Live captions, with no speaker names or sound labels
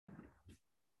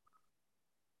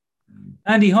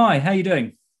Andy, hi, how you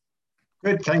doing?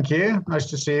 Good, thank you. Nice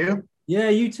to see you. Yeah,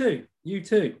 you too. You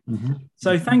too.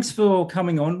 So Mhm. thanks for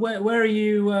coming on. Where are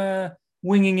you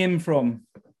winging in from?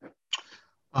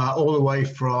 All the way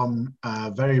from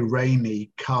very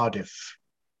rainy Cardiff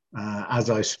as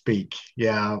I speak.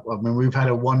 Yeah, I mean, we've had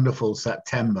a wonderful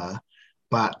September,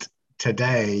 but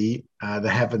today the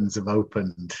heavens have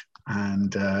opened.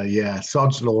 And yeah,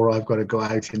 sod's law, I've got to go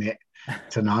out in it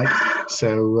tonight.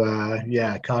 So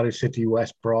yeah, Cardiff City,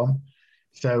 West Brom.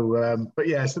 So, but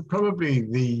yeah, so probably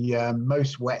the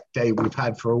most wet day we've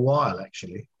had for a while,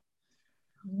 actually.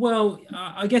 Well,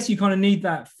 I guess you kind of need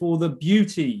that for the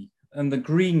beauty and the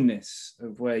greenness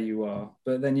of where you are,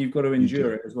 but then you've got to You endure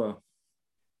do. it as well.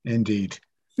 Indeed.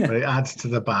 But it adds to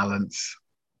the balance.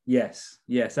 Yes,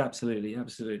 yes, absolutely,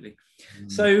 absolutely.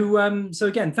 Mm. So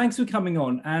again, thanks for coming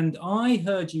on. And I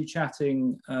heard you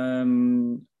chatting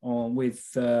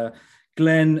with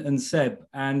Glenn and Seb,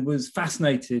 and was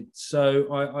fascinated.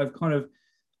 So I've kind of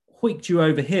whisked you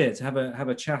over here to have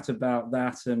a chat about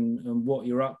that and what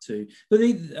you're up to.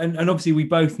 And obviously we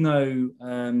both know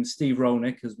Steve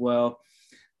Rolnick as well.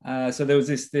 So there was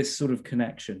this sort of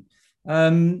connection.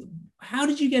 Um, how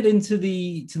did you get into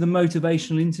the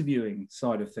motivational interviewing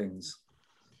side of things?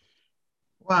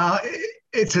 Well,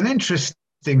 it's an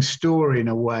interesting story in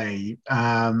a way.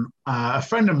 A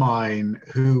friend of mine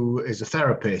who is a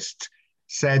therapist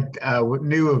said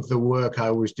knew of the work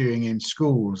I was doing in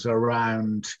schools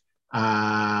around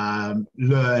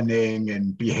learning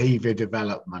and behavior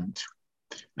development.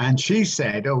 And she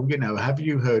said, "Oh, have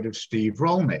you heard of Steve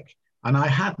Rolnick?" And I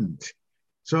hadn't.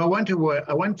 So I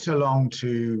went along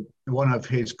to one of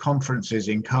his conferences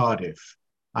in Cardiff,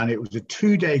 and it was a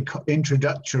 2 day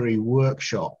introductory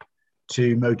workshop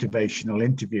to motivational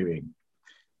interviewing.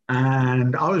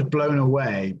 And I was blown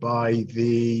away by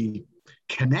the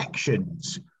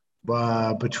connections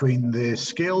between the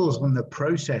skills and the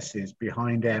processes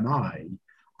behind MI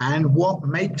and what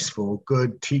makes for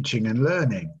good teaching and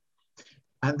learning.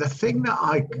 And the thing that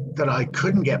I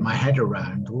couldn't get my head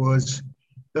around was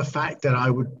the fact that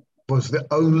was the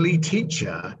only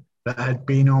teacher that had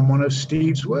been on one of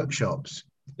Steve's workshops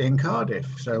in Cardiff.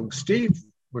 So Steve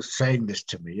was saying this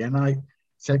to me, and I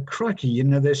said, "Crikey,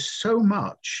 there's so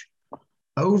much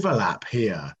overlap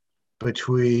here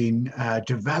between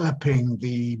developing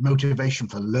the motivation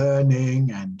for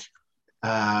learning and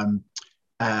um,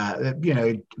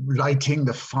 lighting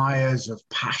the fires of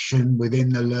passion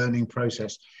within the learning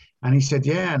process." And he said,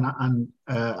 "Yeah, and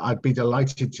I'd be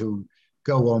delighted to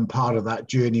go on part of that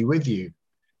journey with you."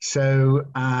 So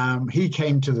he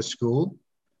came to the school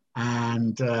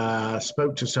and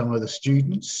spoke to some of the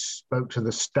students, spoke to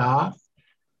the staff,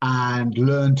 and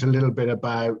learned a little bit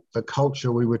about the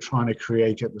culture we were trying to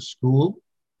create at the school.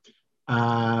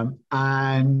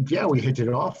 And yeah, we hit it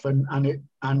off, and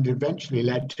eventually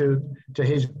led to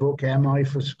his book MI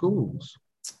for Schools.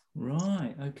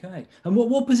 Right. Okay. And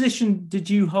what position did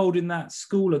you hold in that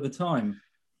school at the time?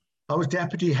 I was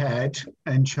deputy head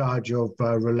in charge of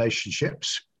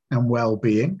relationships and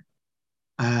well-being,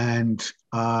 and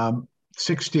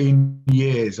 16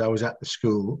 years I was at the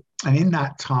school, and in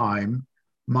that time,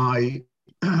 my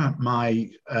my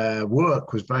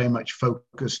work was very much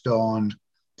focused on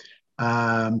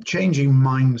changing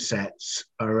mindsets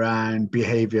around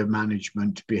behavior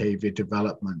management, behavior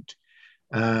development.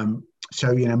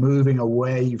 So, moving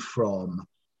away from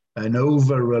an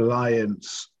over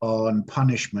reliance on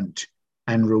punishment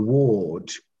and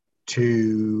reward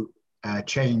to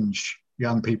change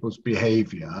young people's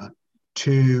behavior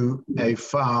to a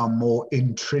far more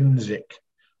intrinsic,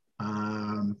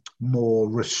 more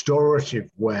restorative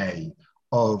way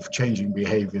of changing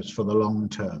behaviors for the long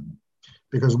term.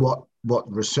 Because what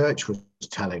research was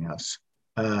telling us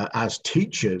as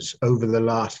teachers over the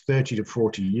last 30 to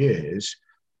 40 years,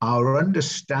 our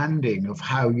understanding of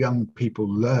how young people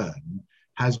learn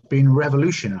has been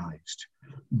revolutionized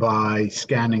by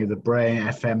scanning of the brain,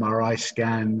 fMRI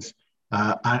scans,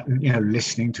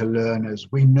 listening to learners.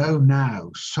 We know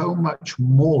now so much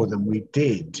more than we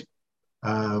did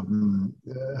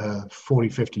 40,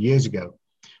 50 years ago.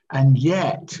 And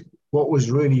yet, what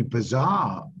was really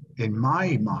bizarre in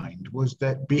my mind was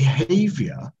that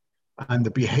behavior and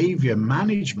the behavior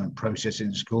management process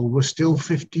in school was still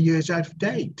 50 years out of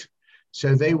date.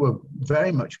 So they were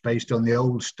very much based on the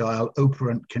old style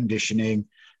operant conditioning,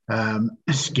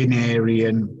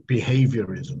 Skinnerian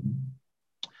behaviorism.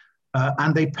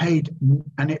 And it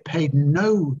paid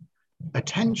no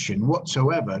attention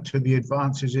whatsoever to the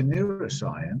advances in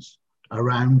neuroscience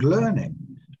around learning,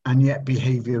 and yet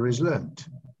behavior is learned.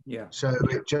 Yeah. So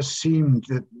it just seemed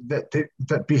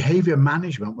that behavior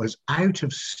management was out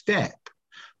of step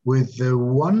with the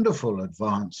wonderful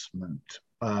advancement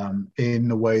in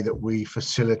the way that we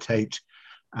facilitate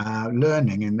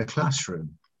learning in the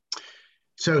classroom.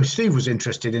 So Steve was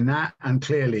interested in that, and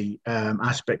clearly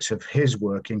aspects of his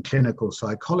work in clinical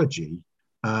psychology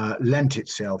lent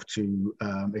itself to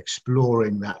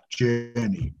exploring that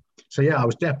journey. So yeah, I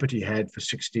was deputy head for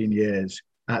 16 years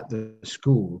at the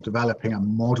school, developing a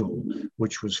model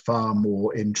which was far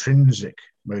more intrinsic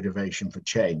motivation for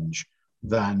change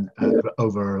than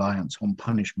over-reliance on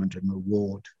punishment and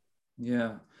reward.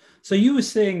 Yeah. So you were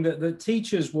seeing that the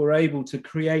teachers were able to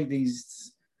create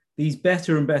these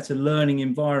better and better learning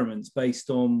environments based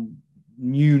on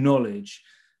new knowledge,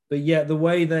 but yet the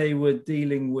way they were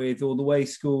dealing with, or the way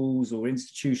schools or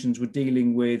institutions were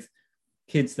dealing with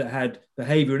kids that had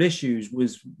behavioral issues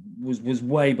was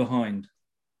way behind.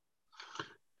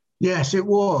 Yes, it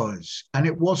was. And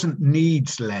it wasn't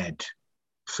needs led.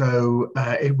 So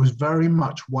it was very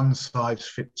much one size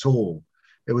fits all.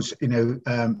 It was,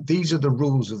 these are the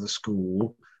rules of the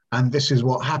school, and this is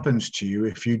what happens to you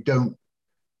if you don't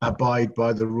abide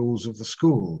by the rules of the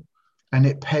school. And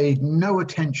it paid no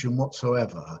attention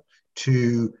whatsoever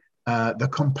to the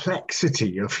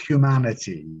complexity of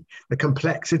humanity, the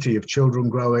complexity of children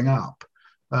growing up,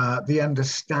 the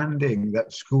understanding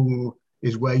that school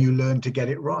is where you learn to get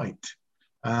it right,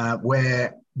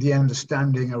 where the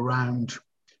understanding around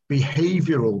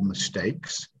behavioral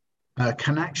mistakes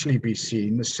can actually be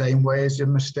seen the same way as a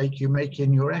mistake you make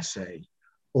in your essay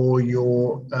or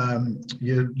your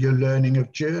learning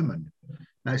of German.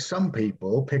 Now, some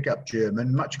people pick up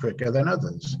German much quicker than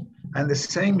others, and the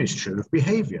same is true of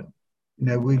behavior.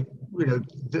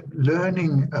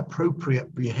 Learning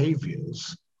appropriate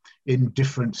behaviors in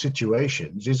different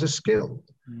situations is a skill.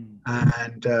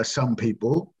 And some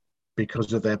people,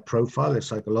 because of their profile, their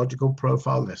psychological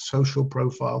profile, their social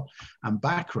profile and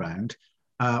background,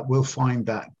 will find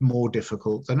that more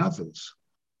difficult than others.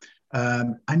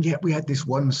 And yet we had this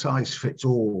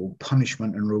one-size-fits-all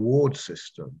punishment and reward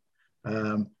system,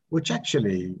 which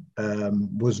actually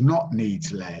was not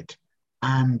needs-led.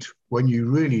 And when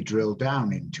you really drill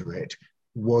down into it,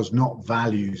 was not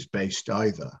values-based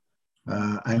either.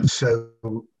 And so,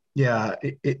 yeah,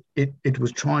 it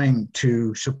was trying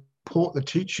to support the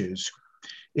teachers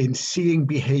in seeing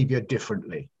behavior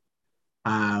differently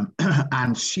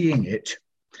and seeing it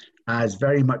as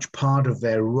very much part of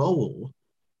their role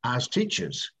as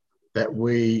teachers, that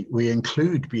we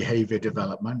include behavior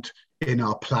development in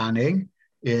our planning,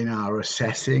 in our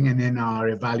assessing, and in our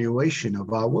evaluation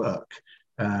of our work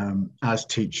as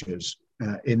teachers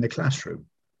in the classroom.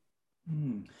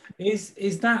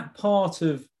 Is that part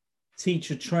of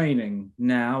teacher training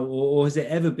now, or has it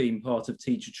ever been part of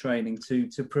teacher training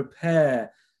to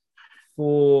prepare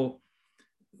for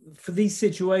these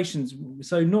situations?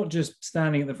 So not just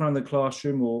standing at the front of the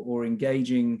classroom or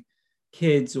engaging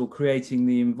kids or creating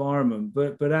the environment,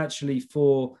 but actually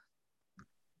for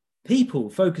people,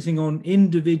 focusing on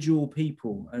individual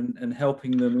people and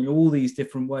helping them in all these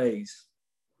different ways.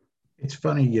 It's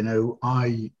funny,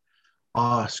 I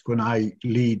ask when I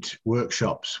lead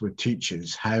workshops with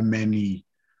teachers how many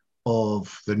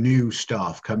of the new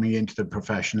staff coming into the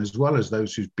profession, as well as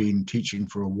those who've been teaching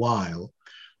for a while,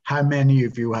 how many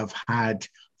of you have had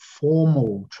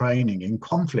formal training in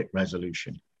conflict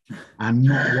resolution? And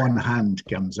not one hand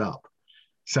comes up.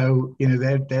 So,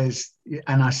 there's,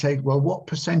 and I say, well, what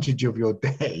percentage of your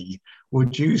day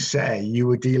would you say you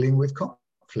were dealing with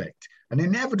conflict? An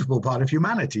inevitable part of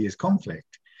humanity is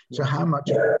conflict. So how much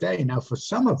of their day? Now, for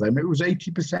some of them, it was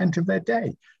 80% of their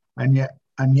day. And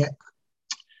yet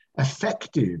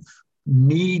effective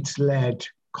needs-led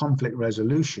conflict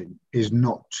resolution is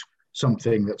not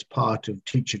something that's part of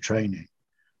teacher training.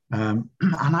 And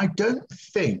I don't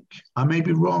think, I may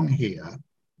be wrong here,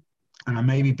 and I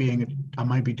may be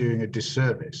doing a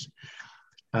disservice,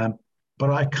 but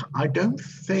I don't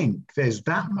think there's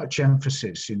that much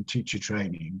emphasis in teacher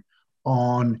training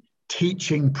on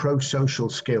teaching pro-social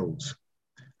skills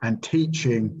and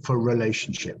teaching for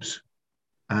relationships,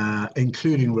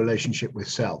 including relationship with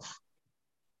self.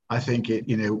 I think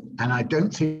and I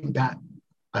don't think that,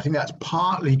 I think that's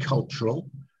partly cultural,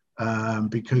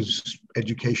 because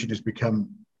education has become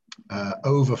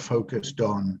over-focused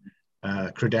on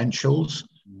credentials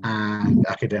and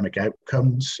academic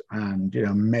outcomes and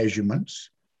measurements,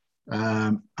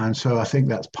 and so I think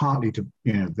that's partly to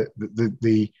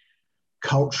the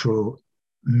cultural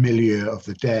milieu of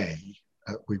the day.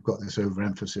 We've got this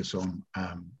overemphasis on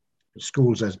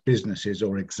schools as businesses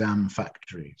or exam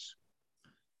factories.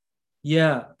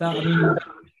 Yeah,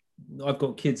 I've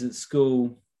got kids at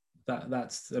school.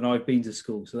 And I've been to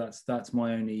school, so that's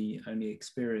my only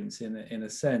experience in a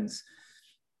sense.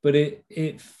 but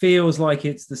it feels like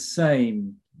it's the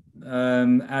same,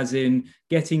 as in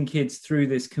getting kids through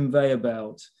this conveyor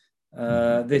belt,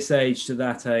 this age to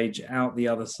that age, out the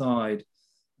other side,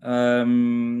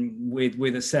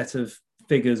 with a set of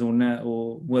figures,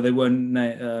 or well, they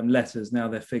weren't letters, now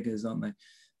they're figures, aren't they?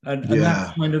 And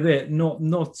that's kind of it.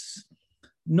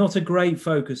 Not a great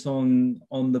focus on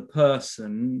the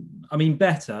person. I mean,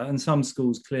 better, and some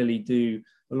schools clearly do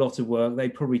a lot of work. They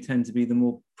probably tend to be the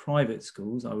more private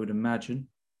schools, I would imagine.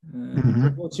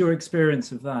 What's your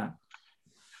experience of that?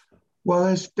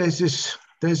 Well, there's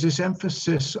this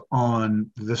emphasis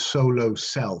on the solo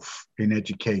self in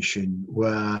education,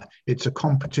 where it's a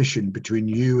competition between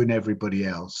you and everybody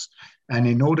else. And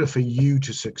in order for you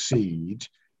to succeed,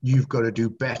 you've got to do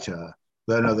better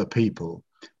than other people.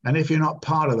 And if you're not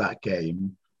part of that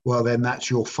game, well, then that's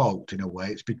your fault in a way.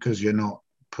 It's because you're not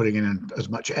putting in as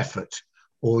much effort,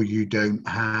 or you don't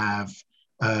have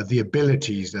the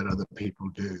abilities that other people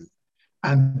do.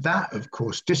 And that, of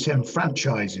course,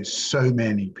 disenfranchises so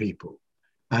many people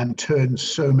and turns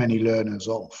so many learners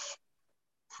off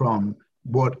from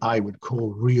what I would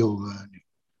call real learning,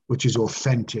 which is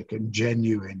authentic and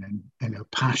genuine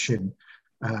and passion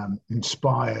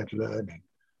inspired learning.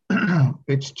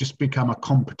 It's just become a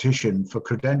competition for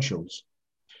credentials.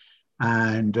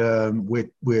 And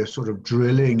we're sort of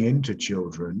drilling into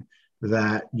children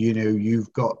that,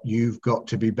 you've got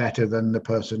to be better than the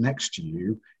person next to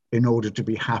you in order to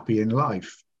be happy in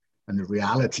life. And the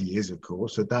reality is, of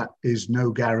course, that is no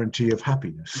guarantee of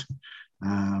happiness.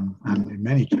 And in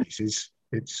many cases,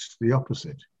 it's the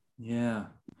opposite. Yeah.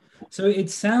 So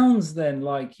it sounds then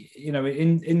like,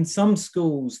 in some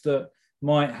schools that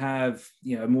might have,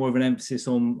 more of an emphasis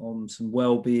on some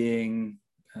well-being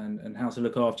and how to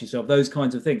look after yourself, those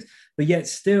kinds of things. But yet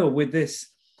still with this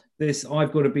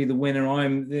I've got to be the winner.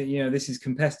 This is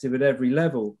competitive at every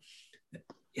level.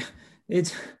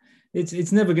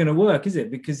 It's never going to work, is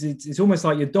it? Because it's almost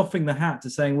like you're doffing the hat to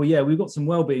saying, well, yeah, we've got some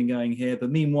well-being going here,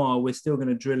 but meanwhile, we're still going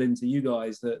to drill into you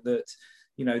guys that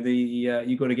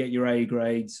you've got to get your A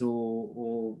grades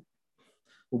or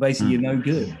basically you're no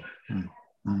good.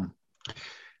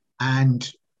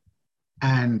 And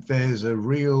there's a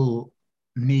real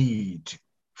need,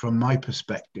 from my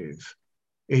perspective,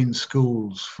 in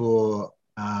schools for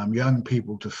young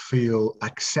people to feel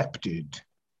accepted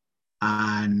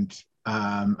and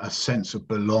a sense of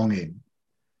belonging.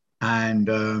 And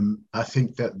I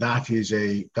think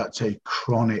that's a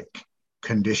chronic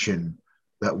condition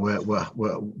that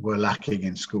we're lacking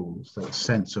in schools, that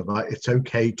sense of it's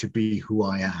okay to be who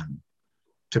I am,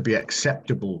 to be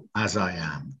acceptable as I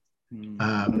am,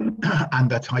 and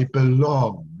that I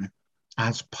belong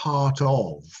as part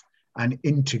of an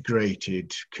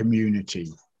integrated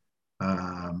community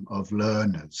of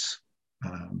learners,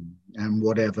 and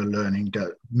whatever learning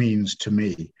means to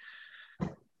me.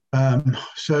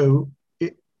 So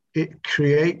it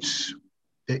creates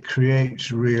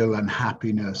real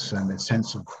unhappiness and a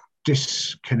sense of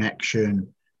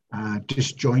disconnection,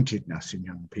 disjointedness in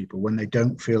young people when they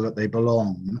don't feel that they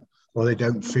belong, or they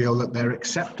don't feel that they're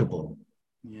acceptable.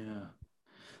 Yeah.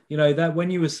 That when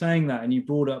you were saying that and you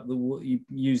brought up you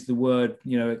used the word,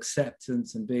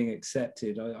 acceptance and being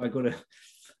accepted, I got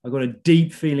a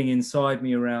deep feeling inside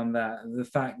me around that. The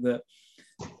fact that,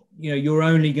 you're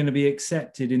only going to be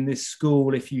accepted in this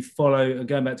school if you follow,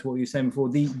 going back to what you were saying before,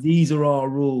 these are our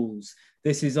rules.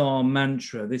 This is our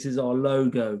mantra. This is our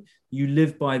logo. You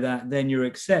live by that, then you're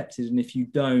accepted. And if you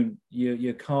don't,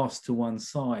 you're cast to one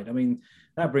side. I mean,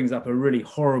 that brings up a really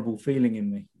horrible feeling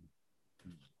in me.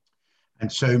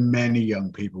 And so many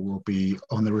young people will be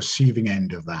on the receiving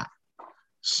end of that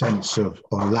sense of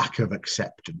or lack of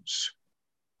acceptance.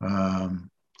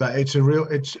 But it's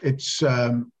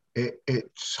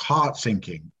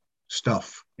heart-sinking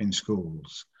stuff in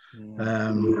schools.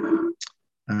 When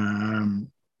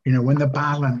the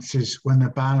balance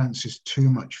is too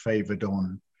much favored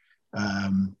on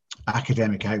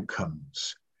academic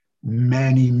outcomes,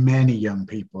 many young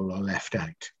people are left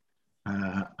out.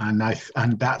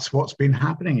 And that's what's been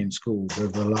happening in schools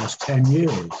over the last 10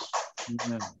 years.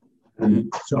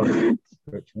 Sorry,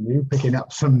 Richard, are you picking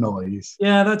up some noise?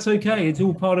 Yeah, that's okay. It's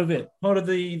all part of it. Part of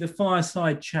the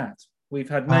fireside chat. We've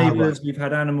had neighbours, right. We've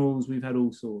had animals, we've had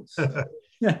all sorts.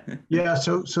 Yeah,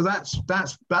 so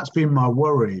that's been my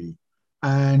worry.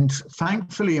 And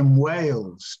thankfully in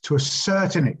Wales, to a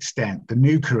certain extent, the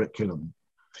new curriculum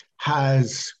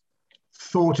has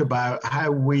thought about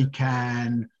how we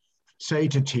can say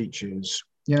to teachers,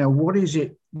 what is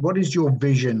your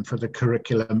vision for the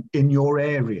curriculum in your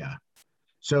area?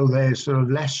 So they're sort of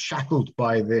less shackled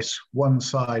by this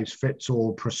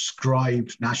one-size-fits-all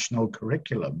prescribed national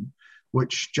curriculum,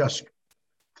 which just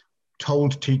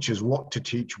told teachers what to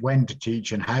teach, when to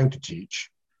teach, and how to teach,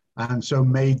 and so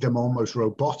made them almost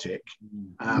robotic,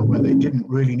 where they didn't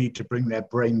really need to bring their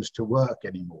brains to work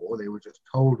anymore. They were just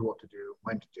told what to do and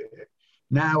when to do it.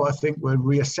 Now I think we're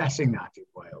reassessing that in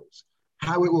Wales.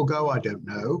 How it will go, I don't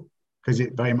know, because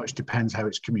it very much depends how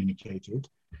it's communicated.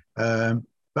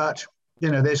 But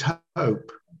there's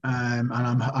hope, and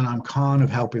I'm kind of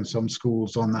helping some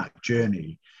schools on that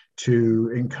journey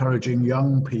to encouraging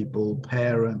young people,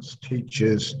 parents,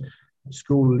 teachers,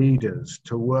 school leaders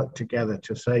to work together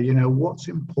to say, what's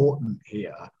important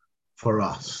here for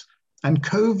us. And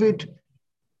COVID,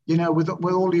 with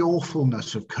all the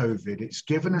awfulness of COVID, it's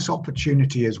given us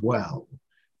opportunity as well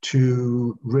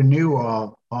to renew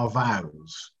our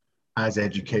vows as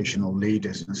educational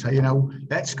leaders and say,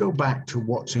 let's go back to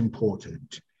what's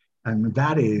important. And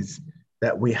that is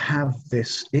that we have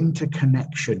this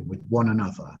interconnection with one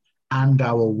another and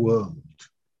our world.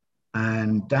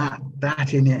 And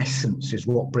that in essence is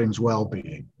what brings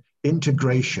well-being.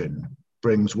 Integration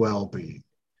brings well-being,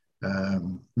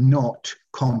 not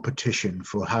competition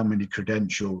for how many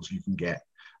credentials you can get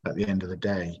at the end of the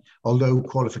day. Although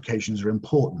qualifications are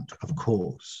important, of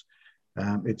course,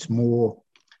 it's more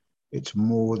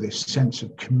this sense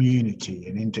of community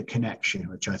and interconnection,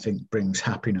 which I think brings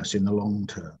happiness in the long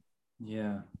term.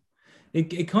 Yeah.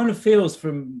 It kind of feels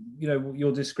from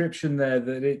your description there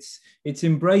that it's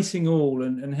embracing all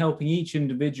and helping each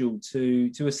individual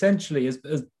to essentially as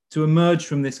to emerge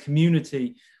from this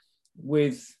community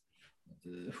with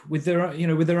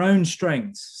their own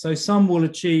strengths. So some will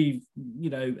achieve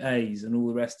A's and all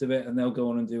the rest of it, and they'll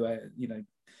go on and do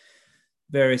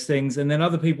various things, and then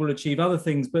other people achieve other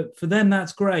things. But for them,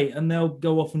 that's great, and they'll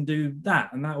go off and do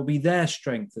that, and that will be their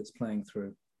strength that's playing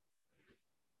through.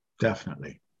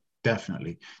 Definitely.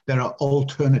 There are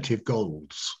alternative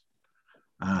goals,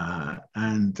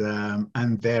 and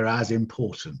they're as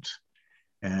important.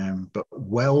 But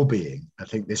well-being, I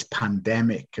think this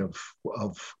pandemic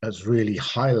has really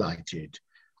highlighted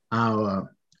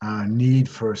our need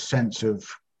for a sense of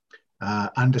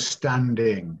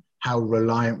understanding how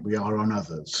reliant we are on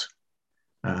others,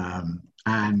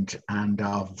 and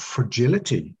our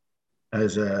fragility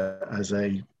as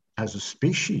a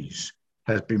species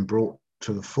has been brought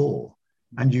to the fore.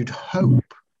 And you'd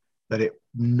hope that it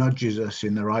nudges us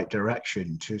in the right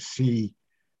direction to see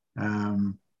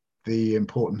the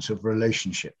importance of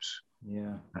relationships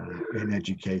in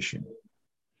education.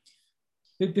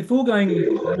 Before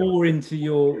going more into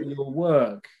your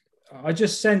work, I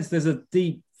just sense there's a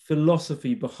deep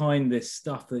philosophy behind this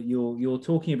stuff that you're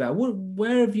talking about.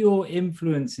 Where have your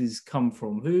influences come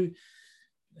from?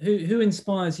 Who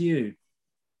inspires you?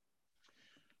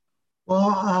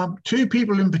 Well, two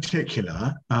people in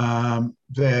particular.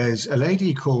 There's a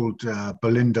lady called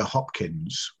Belinda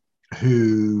Hopkins,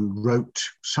 who wrote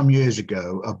some years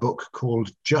ago a book called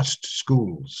Just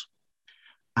Schools.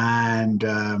 And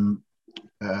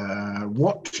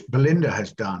what Belinda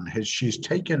has done is she's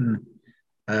taken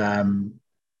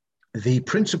the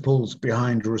principles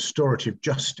behind restorative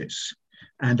justice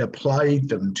and applied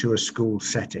them to a school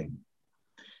setting.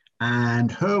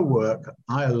 And her work,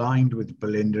 I aligned with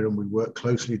Belinda and we worked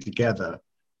closely together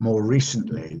more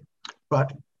recently,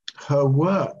 but her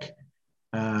work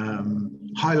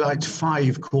highlights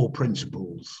 5 core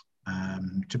principles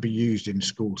to be used in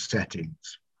school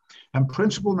settings. And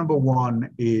principle number 1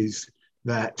 is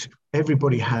that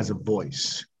everybody has a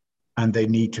voice and they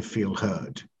need to feel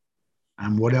heard,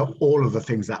 and all of the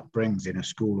things that brings in a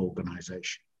school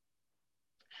organization.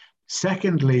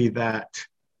 Secondly, that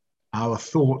our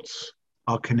thoughts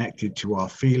are connected to our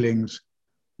feelings,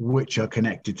 which are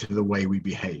connected to the way we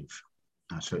behave.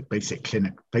 So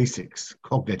basics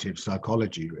cognitive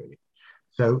psychology, really.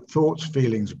 So thoughts,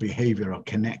 feelings, behavior are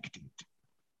connected.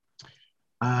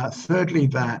 Thirdly,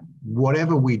 that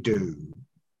whatever we do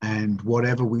and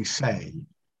whatever we say,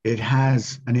 it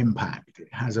has an impact.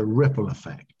 It has a ripple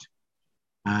effect.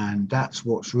 And that's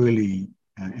what's really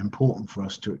important for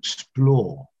us to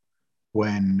explore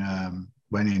when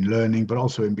in learning, but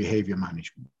also in behavior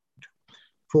management.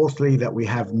 Fourthly, that we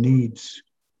have needs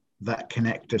that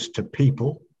connect us to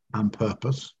people and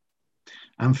purpose.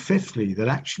 And fifthly, that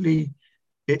actually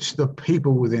it's the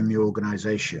people within the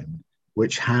organization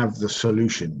which have the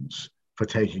solutions for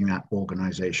taking that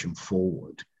organization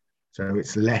forward. So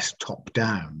it's less top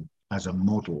down as a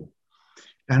model.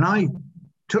 And I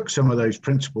took some of those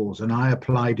principles and I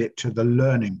applied it to the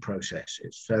learning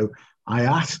processes. So I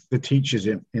asked the teachers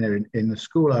in the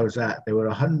school I was at, there were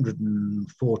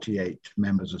 148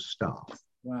 members of staff.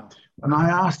 Wow. And I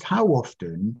asked how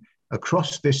often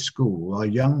across this school are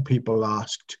young people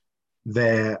asked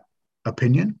their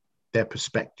opinion, their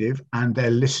perspective, and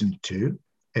they're listened to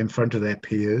in front of their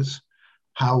peers?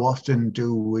 How often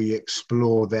do we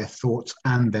explore their thoughts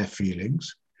and their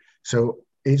feelings? So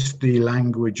is the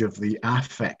language of the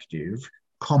affective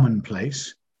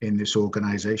commonplace in this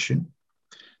organization?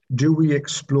 Do we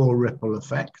explore ripple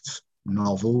effects,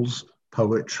 novels,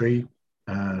 poetry,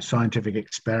 scientific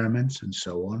experiments, and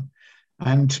so on?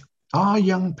 And are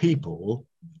young people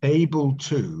able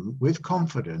to, with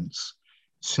confidence,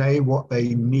 say what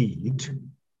they need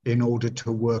in order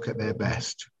to work at their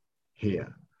best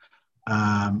here?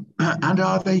 And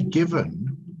are they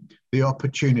given the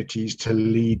opportunities to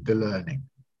lead the learning?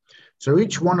 So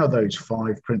each one of those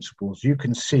 5 principles you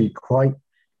can see quite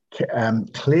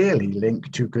clearly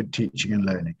linked to good teaching and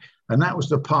learning. And that was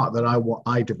the part that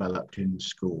I developed in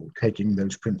school, taking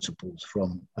those principles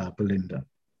from Belinda.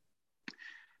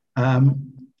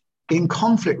 In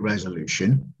conflict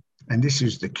resolution, and this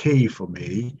is the key for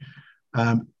me,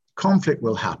 conflict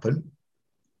will happen.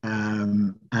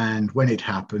 And when it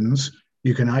happens,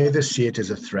 you can either see it as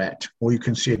a threat or you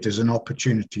can see it as an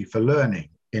opportunity for learning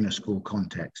in a school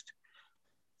context.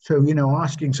 So,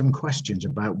 asking some questions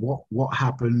about what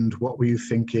happened, what were you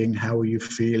thinking, how are you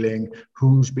feeling,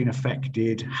 who's been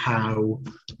affected, how,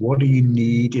 what do you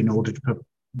need in order to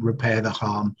repair the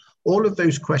harm? All of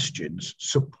those questions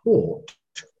support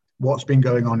what's been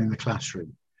going on in the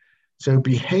classroom. So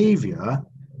behavior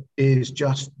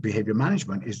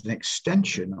management is an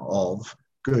extension of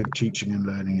good teaching and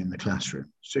learning in the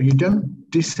classroom. So you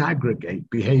don't disaggregate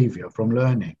behavior from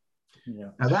learning. Yeah.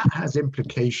 Now that has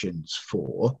implications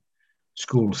for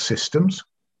school systems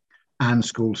and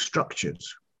school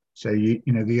structures. So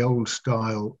the old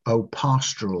style,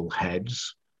 pastoral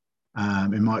heads,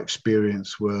 in my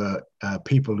experience, were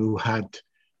people who had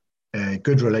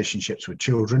good relationships with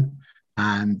children,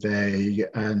 and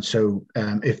so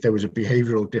if there was a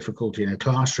behavioural difficulty in a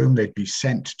classroom, they'd be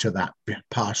sent to that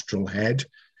pastoral head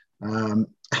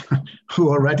who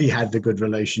already had the good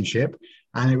relationship,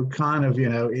 and it would kind of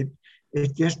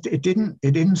it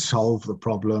didn't solve the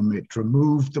problem. It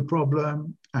removed the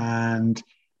problem, and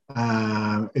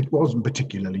it wasn't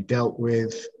particularly dealt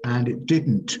with, and it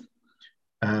didn't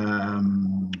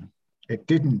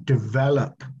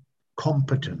develop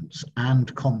competence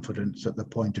and confidence at the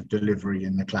point of delivery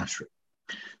in the classroom.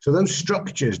 So those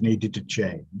structures needed to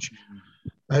change,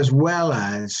 as well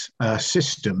as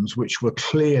systems which were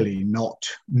clearly not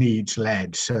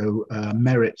needs-led. So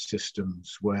merit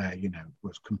systems where,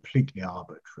 was completely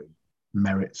arbitrary.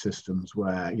 Merit systems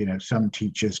where, some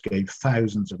teachers gave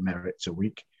thousands of merits a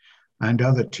week and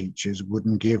other teachers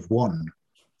wouldn't give one.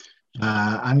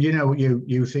 And,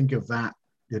 you think of that,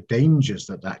 the dangers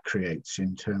that creates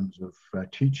in terms of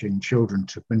teaching children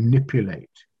to manipulate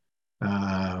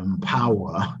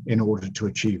power in order to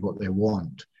achieve what they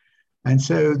want. And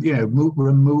so,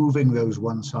 removing those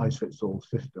one-size-fits-all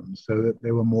systems so that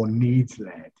they were more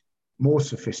needs-led, more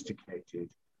sophisticated,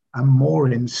 and more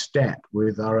in step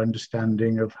with our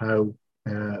understanding of how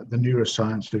the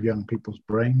neuroscience of young people's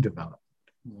brain develop.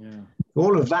 Yeah.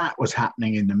 All of that was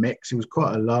happening in the mix. It was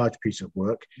quite a large piece of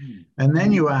work. And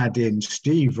then you add in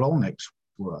Steve Rollnick's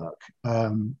work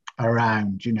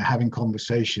around, having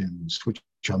conversations which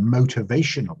are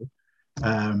motivational,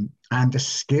 and the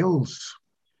skills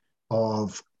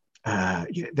of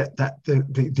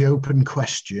the open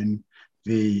question,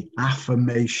 the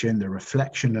affirmation, the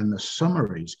reflection, and the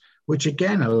summaries, which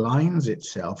again aligns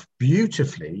itself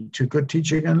beautifully to good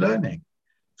teaching and learning.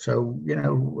 So,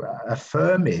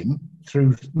 affirming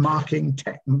through marking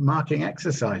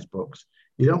exercise books.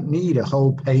 You don't need a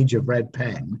whole page of red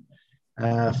pen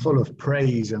full of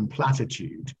praise and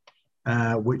platitude,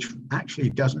 which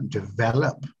actually doesn't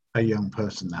develop a young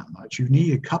person that much. You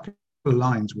need a couple of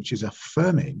lines which is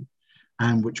affirming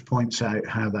and which points out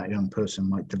how that young person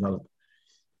might develop.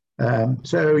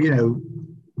 So,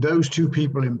 those 2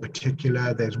 people in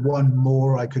particular, there's one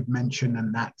more I could mention,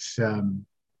 and that's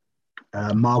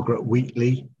Margaret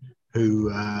Wheatley,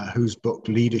 whose book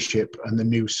Leadership and the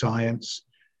New Science,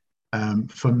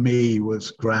 for me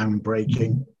was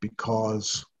groundbreaking,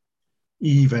 because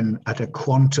even at a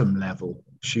quantum level,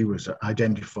 she was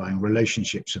identifying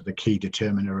relationships as the key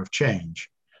determiner of change.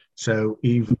 So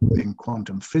even within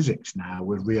quantum physics now,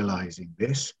 we're realizing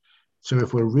this. So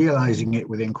if we're realizing it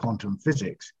within quantum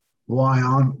physics, why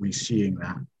aren't we seeing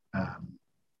that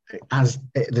as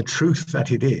the truth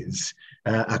that it is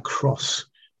across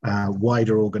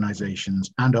wider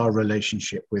organizations and our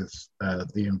relationship with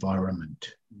the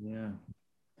environment? Yeah,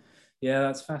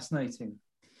 that's fascinating.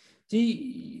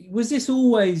 Was this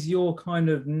always your kind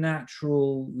of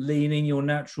natural leaning, your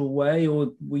natural way,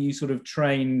 or were you sort of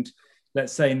trained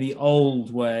let's say in the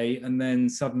old way, and then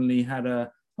suddenly had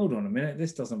a, hold on a minute,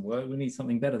 this doesn't work, we need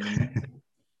something better than that?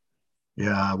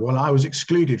 Yeah, well, I was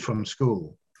excluded from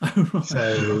school. Right.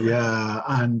 So yeah,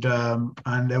 and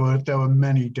there were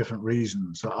many different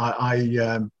reasons.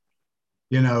 You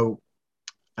know,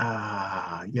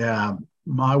 yeah,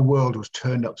 my world was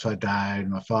turned upside down.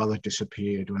 My father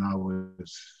disappeared when I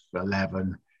was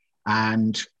 11,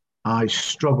 and I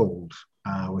struggled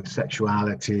with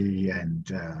sexuality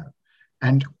and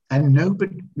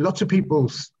nobody. Lots of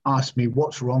people asked me,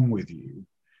 "What's wrong with you?"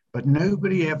 But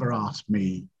nobody ever asked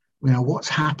me, what's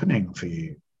happening for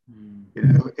you.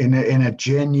 In a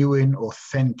genuine,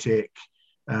 authentic,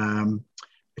 um,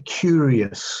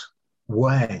 curious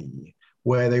way,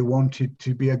 where they wanted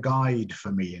to be a guide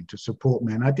for me and to support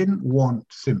me. And I didn't want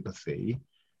sympathy.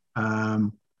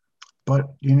 But,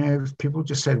 people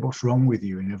just said, "What's wrong with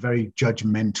you?" in a very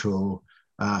judgmental,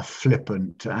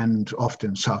 flippant, and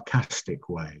often sarcastic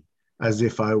way, as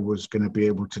if I was going to be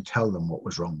able to tell them what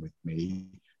was wrong with me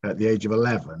at the age of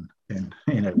 11. And,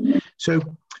 so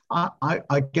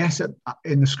I guess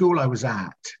in the school I was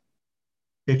at,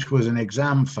 it was an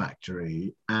exam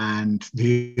factory, and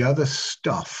the other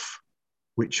stuff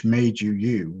which made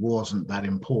you wasn't that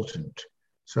important.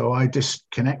 So I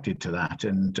disconnected to that,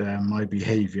 and my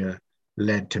behavior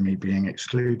led to me being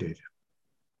excluded.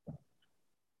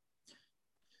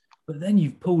 But then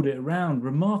you've pulled it around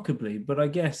remarkably. But I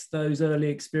guess those early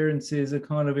experiences are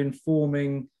kind of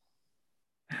informing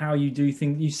how you do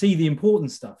things. You see the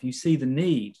important stuff, you see the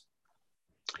need.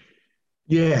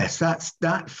 Yes,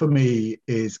 that for me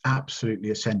is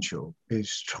absolutely essential,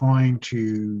 is trying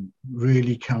to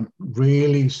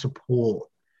really support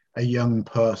a young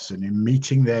person in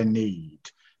meeting their need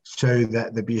so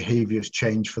that the behaviors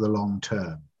change for the long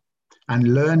term.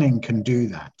 And learning can do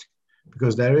that,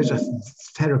 because there is a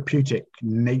therapeutic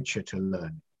nature to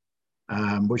learning,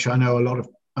 which I know a lot of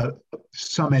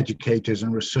some educators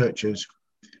and researchers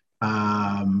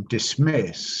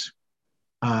dismiss.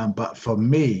 But for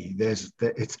me,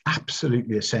 it's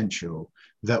absolutely essential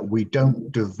that we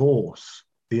don't divorce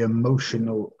the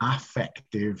emotional,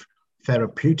 affective,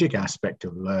 therapeutic aspect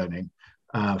of learning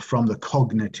from the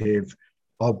cognitive,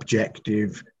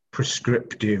 objective,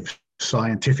 prescriptive,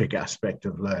 scientific aspect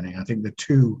of learning. I think the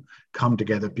two come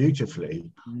together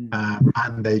beautifully,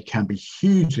 and they can be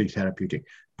hugely therapeutic,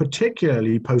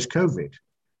 particularly post-COVID,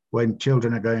 when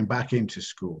children are going back into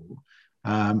school.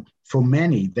 For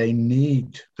many, they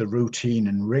need the routine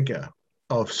and rigor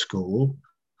of school,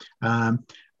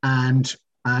 and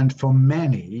for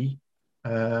many,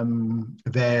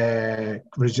 their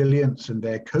resilience and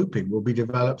their coping will be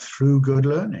developed through good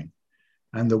learning,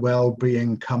 and the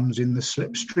well-being comes in the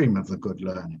slipstream of the good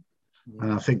learning.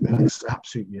 And I think that's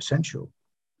absolutely essential.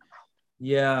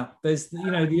 Yeah, there's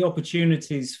the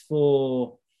opportunities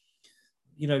for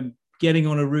getting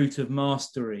on a route of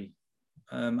mastery.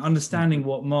 Understanding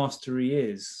what mastery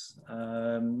is,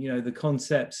 the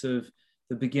concepts of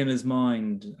the beginner's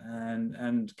mind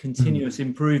and continuous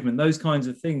improvement, those kinds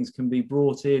of things can be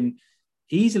brought in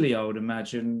easily, I would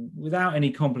imagine, without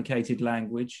any complicated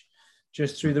language,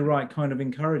 just through the right kind of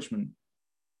encouragement.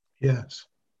 Yes.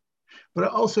 But I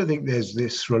also think there's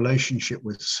this relationship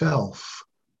with self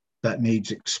that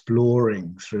needs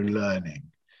exploring through learning.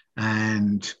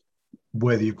 And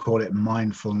whether you call it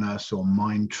mindfulness or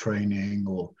mind training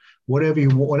or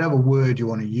whatever word you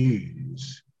want to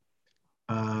use,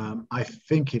 I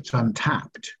think it's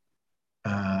untapped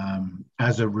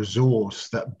as a resource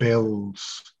that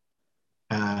builds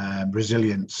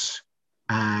resilience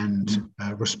and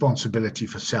responsibility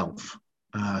for self.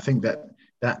 I think that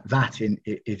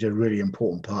is a really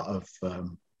important part of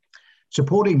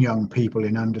supporting young people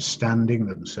in understanding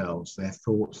themselves, their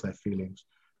thoughts, their feelings,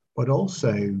 but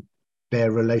also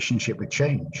their relationship with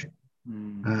change,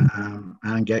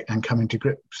 and coming to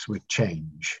grips with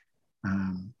change,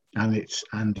 and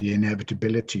the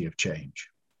inevitability of change.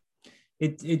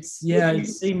 It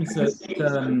seems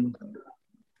that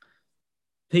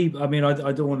people. I mean,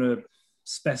 I don't want to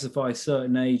specify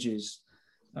certain ages,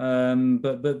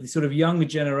 but the sort of younger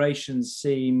generations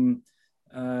seem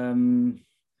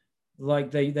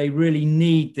like they really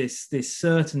need this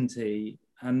certainty,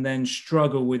 and then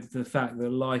struggle with the fact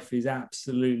that life is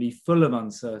absolutely full of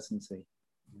uncertainty.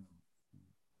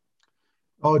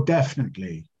 Oh,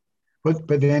 definitely. But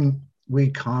then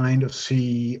we kind of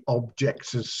see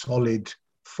objects as solid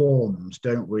forms,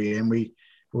 don't we? And we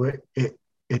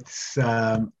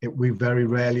very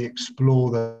rarely explore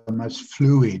them as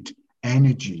fluid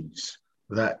energies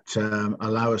that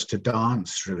allow us to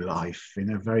dance through life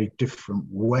in a very different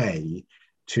way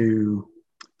to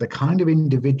the kind of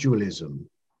individualism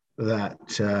that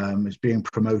is being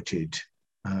promoted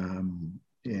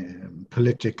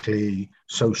politically,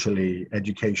 socially,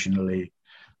 educationally,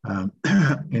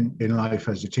 in life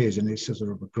as it is, and it's a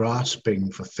sort of a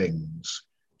grasping for things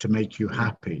to make you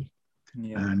happy.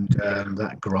 Yeah. And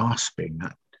that grasping,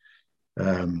 that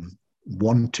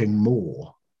wanting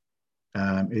more,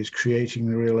 is creating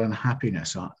the real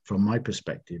unhappiness, from my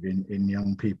perspective, in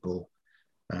young people,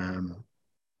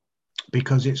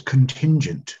 because it's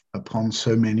contingent upon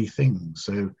so many things.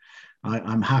 So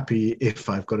I'm happy if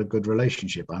I've got a good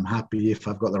relationship. I'm happy if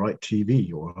I've got the right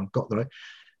TV, or I've got the right.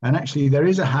 And actually, there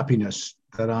is a happiness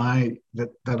that I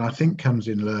think comes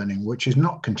in learning, which is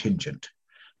not contingent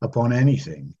upon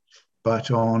anything, but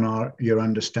on your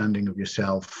understanding of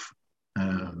yourself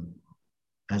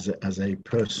as a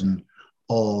person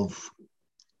of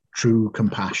true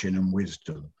compassion and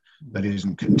wisdom that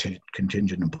isn't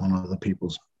contingent upon other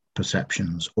people's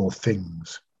perceptions or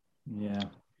things. Yeah.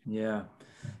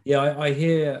 I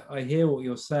hear what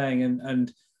you're saying,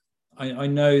 and I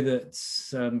know that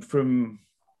from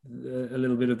a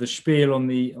little bit of the spiel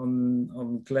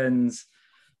on Glenn's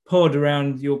pod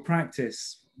around your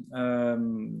practice,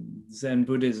 Zen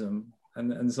Buddhism,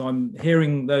 and so I'm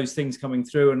hearing those things coming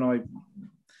through, and I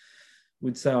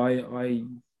would say I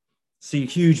see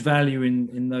huge value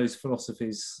in those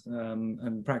philosophies,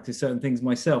 and practice certain things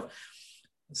myself.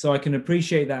 So I can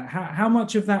appreciate that. How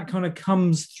much of that kind of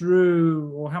comes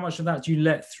through, or how much of that do you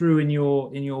let through in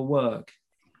your work?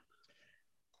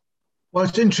 Well,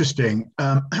 it's interesting.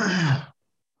 The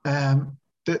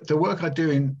work I do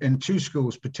in two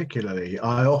schools particularly,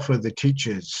 I offer the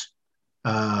teachers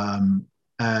an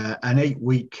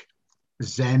 8-week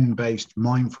Zen-based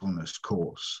mindfulness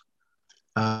course.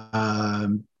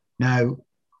 Now,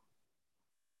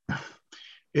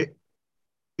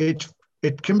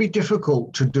 it can be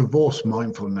difficult to divorce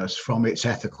mindfulness from its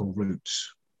ethical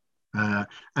roots.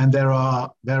 And there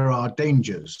are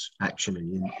dangers,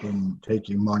 actually, in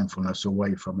taking mindfulness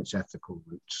away from its ethical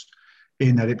roots,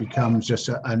 in that it becomes just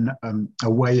a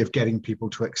way of getting people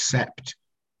to accept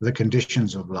the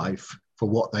conditions of life for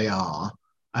what they are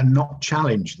and not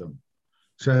challenge them.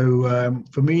 So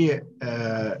for me,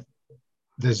 the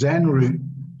Zen route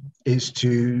is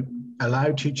to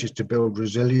allow teachers to build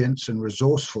resilience and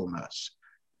resourcefulness,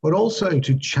 but also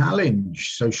to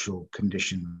challenge social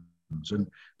conditions and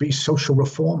be social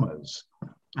reformers.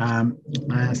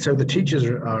 So the teachers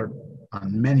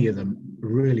and many of them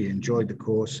really enjoyed the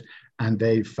course, and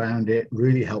they found it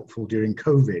really helpful during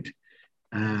COVID.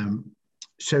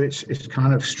 So it's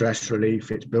kind of stress relief,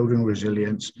 it's building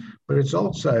resilience, but it's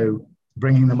also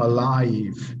bringing them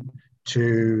alive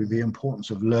to the importance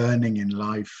of learning in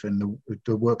life and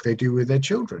the work they do with their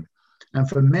children. And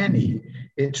for many,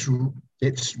 it's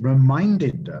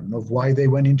reminded them of why they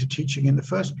went into teaching in the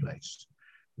first place,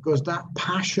 because that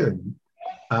passion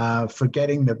for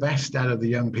getting the best out of the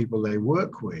young people they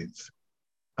work with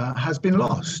has been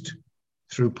lost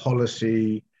through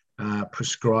policy,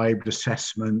 prescribed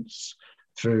assessments,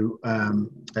 through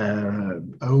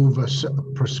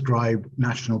over-prescribed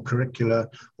national curricula.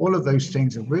 All of those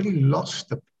things have really lost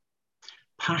the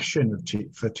passion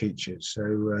for teachers.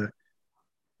 So,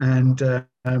 and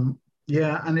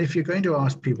if you're going to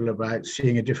ask people about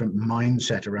seeing a different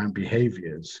mindset around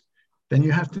behaviors, then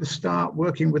you have to start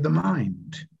working with the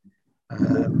mind.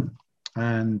 But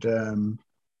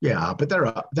there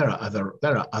are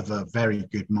other very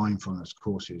good mindfulness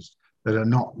courses that are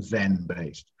not Zen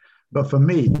based. But for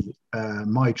me,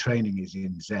 my training is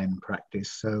in Zen practice,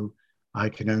 so I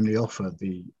can only offer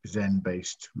the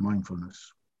Zen-based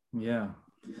mindfulness. Yeah,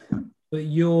 but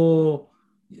you're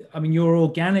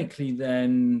organically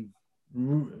then,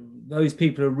 those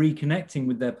people are reconnecting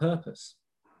with their purpose.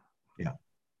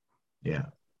 Yeah,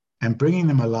 and bringing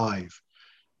them alive.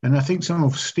 And I think some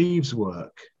of Steve's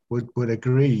work would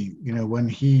agree. You know, when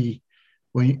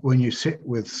you sit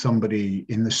with somebody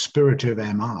in the spirit of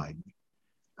MI.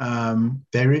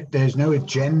 There's no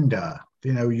agenda.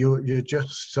 You know, you're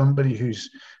just somebody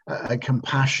who's a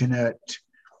compassionate,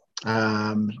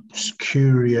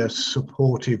 curious,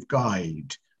 supportive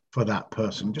guide for that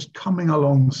person, just coming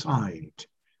alongside,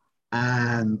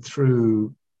 and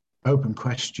through open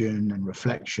question and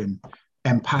reflection,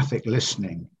 empathic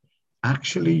listening,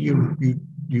 actually you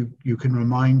can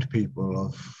remind people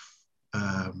of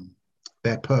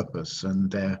their purpose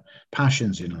and their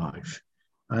passions in life.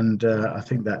 And I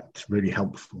think that's really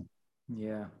helpful.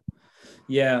 Yeah,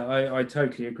 I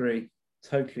totally agree.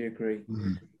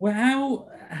 Mm. Well,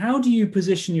 how do you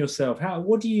position yourself?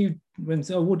 What do you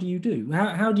do?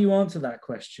 How do you answer that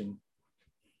question?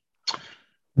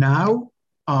 Now,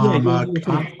 your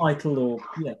title, or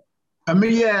I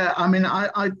mean, yeah, I mean,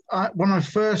 when I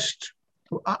first,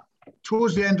 uh,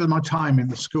 towards the end of my time in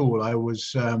the school, I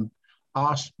was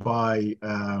asked by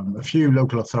a few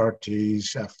local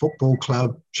authorities, a football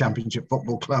club, Championship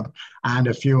Football Club, and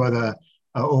a few other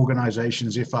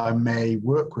organizations, if I may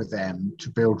work with them to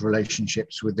build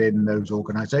relationships within those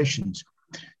organizations.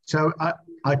 So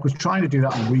I was trying to do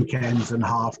that on weekends and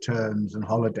half terms and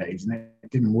holidays, and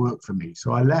it didn't work for me.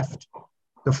 So I left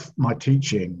my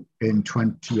teaching in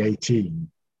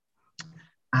 2018.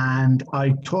 And I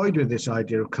toyed with this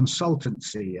idea of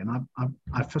consultancy, and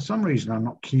for some reason, I'm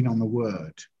not keen on the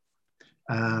word.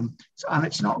 And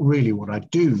it's not really what I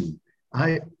do.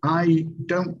 I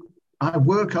don't. I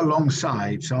work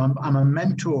alongside, so I'm a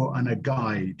mentor and a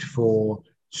guide for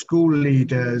school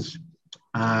leaders,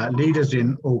 leaders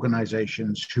in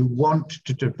organizations who want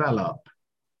to develop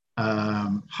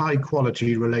high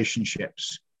quality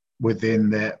relationships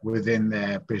within their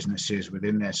businesses,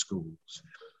 within their schools.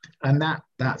 And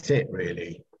that's it,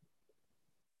 really.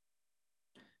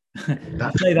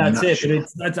 That's it, but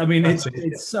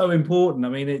it's so important. I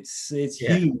mean, it's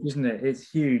huge, isn't it? It's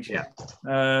huge. Yeah.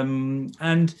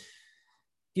 And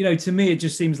to me, it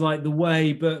just seems like the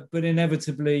way, but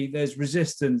inevitably there's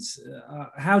resistance.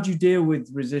 How do you deal with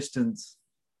resistance?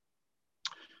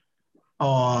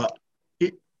 I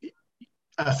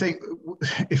think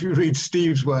if you read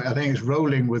Steve's work, I think it's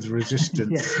rolling with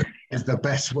resistance is the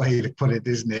best way to put it,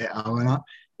 isn't it? I mean,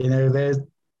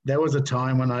 there was a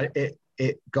time when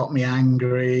it got me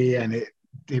angry and it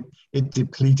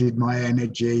depleted my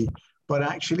energy, but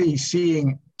actually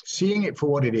seeing it for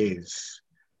what it is.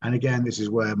 And again, this is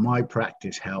where my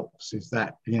practice helps, is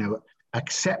that,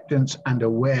 acceptance and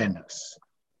awareness.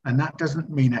 And that doesn't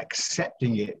mean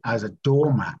accepting it as a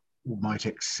doormat might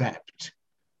accept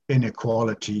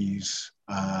inequalities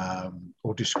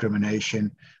or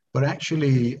discrimination, but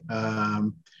actually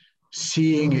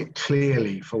seeing it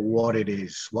clearly for what it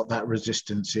is, what that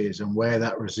resistance is and where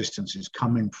that resistance is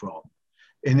coming from,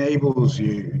 enables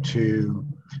you to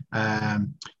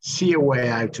see a way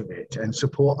out of it and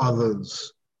support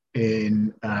others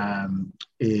in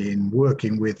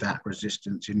working with that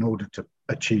resistance in order to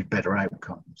achieve better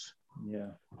outcomes.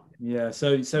 Yeah.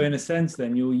 So in a sense,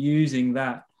 then you're using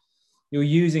that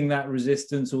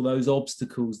resistance or those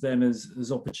obstacles then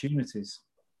as opportunities.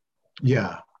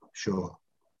 Yeah, sure.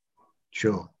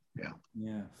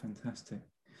 Yeah, fantastic.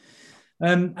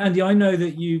 Andy, I know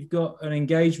that you've got an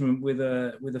engagement with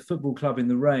a football club in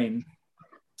the rain.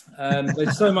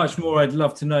 There's so much more I'd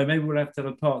love to know. Maybe we'll have to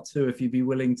have a part 2 if you'd be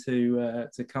willing to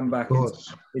come back.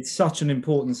 It's such an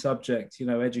important subject,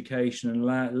 education and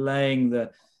laying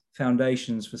the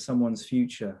foundations for someone's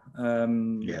future.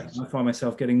 Yes. I find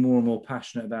myself getting more and more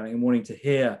passionate about it and wanting to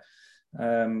hear.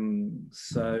 I'll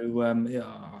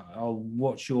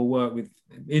watch your work with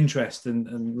interest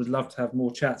and would love to have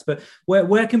more chats. But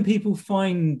where can people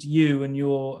find you and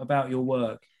about your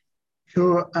work?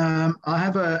 Sure. I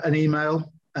have an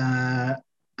email,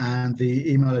 and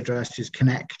the email address is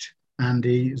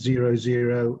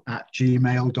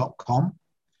connectandy00@gmail.com.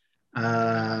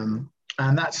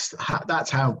 And that's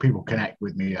how people connect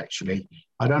with me, actually.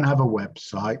 I don't have a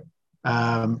website.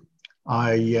 If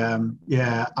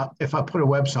I put a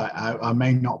website out, I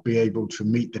may not be able to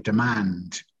meet the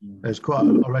demand. There's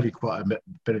already quite a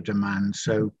bit of demand,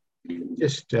 so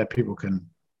just people can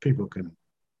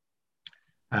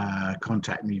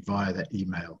contact me via that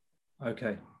email.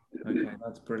 Okay,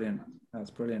 that's brilliant.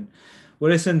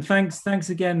 Well, listen, thanks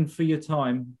again for your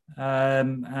time,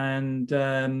 well,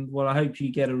 I hope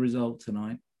you get a result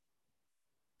tonight.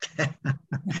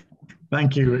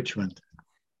 Thank you, Richmond.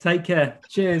 Take care.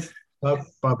 Cheers.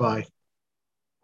 Bye-bye.